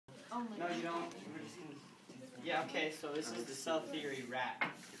No, you don't. Yeah, okay, so this is the cell theory rap.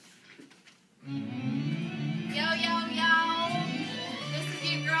 Yo, yo, yo. This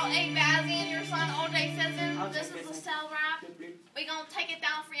is your girl, A. Bazzy, and your son, O.J. Fizzin. This is the cell rap. We gonna take it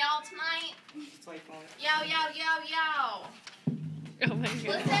down for y'all tonight. Yo, yo, yo, yo. Oh my God.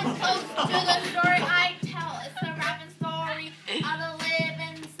 Listen close to the story I tell. It's a rapping story of the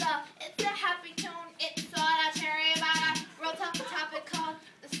living stuff. It's a happy tune. It's sort of cherry about a real tough topic called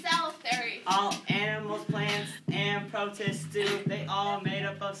the cell theory. All animals, plants, and protists do. They all made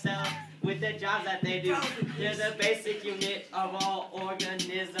up of cells with the jobs that they do. They're the basic unit of all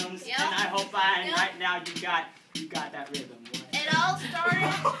organisms. Yep. And I hope right now you got that rhythm. Boy. It all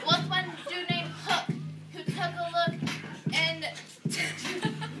started with one dude named Hook who took a look and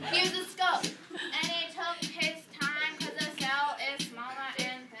he was a scope. And he took his time because the cell is smaller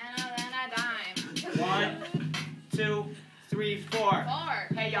and thinner than a dime. 1, 2, 3, 4.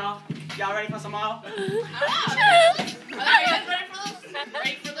 Hey y'all ready for some more? Are you guys ready for this?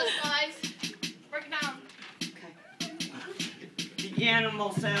 Ready for this, guys? Break it down. Okay. The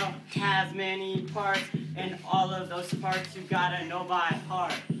animal cell has many parts, and all of those parts you gotta know by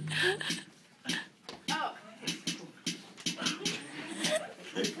heart. Oh.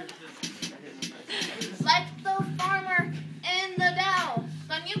 Like the farmer in the Dow,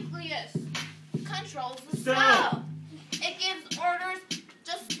 the nucleus controls the cell. It gives orders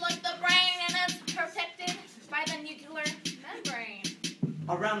just like the brain, and it's protected by the nuclear membrane.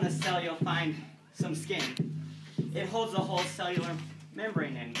 Around the cell you'll find some skin. It holds the whole cellular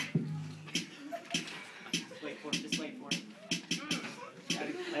membrane in. Just wait for it.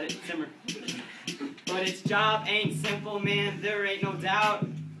 Let it simmer. But its job ain't simple, man, there ain't no doubt.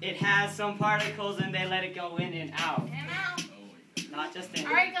 It has some particles and they let it go in and out. And out. Not just in,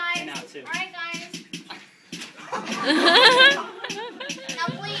 Alright, guys. and out too. Alright, guys. Now,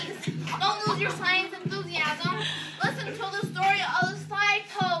 please, don't lose your science enthusiasm. Listen to the story of the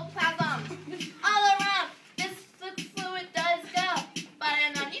cytoplasm. All around, this fluid does go, but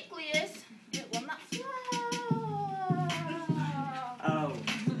in the nucleus, it will not flow. Oh.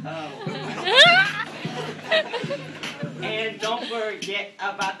 And don't forget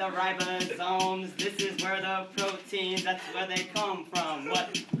about the ribosomes. This is where the proteins, that's where they come from. What?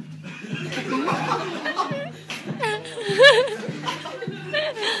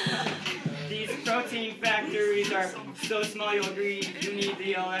 These protein factories are so small you'll agree you need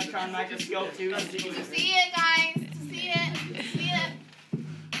the electron microscope to see. To see it, guys. To see it. To see it.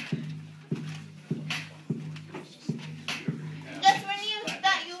 Just when you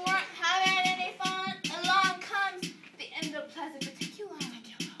thought you weren't having any fun, along comes the endoplasmic reticulum.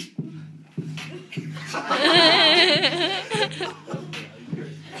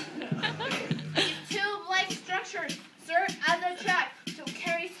 These tube-like structures serve as a track to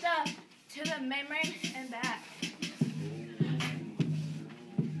carry stuff to the membrane and back.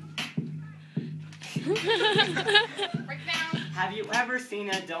 Break down. Have you ever seen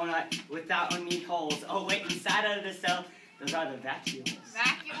a donut without any holes? Oh wait, inside of the cell, those are the vacuoles.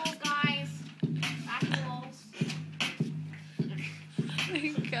 Vacuoles, guys. Vacuoles. Oh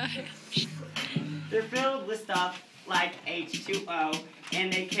my gosh. They're filled with stuff like H2O,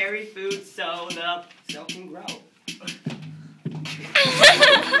 and they carry food so the cell can grow.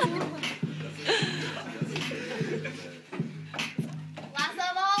 Last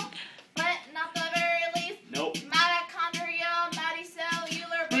of all, but not the very least, Nope. mitochondria,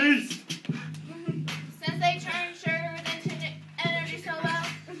 multicellular Beast! Since they turn sugar into energy so well,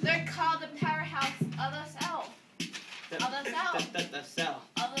 they're called the powerhouse of the cell. The cell.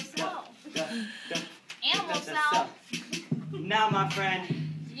 Of the cell. The Animal the cell. Now, my friend,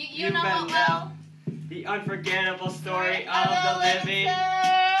 You know better it well. the unforgettable story of the living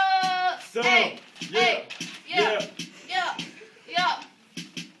cell. soul. Hey, Yeah. hey.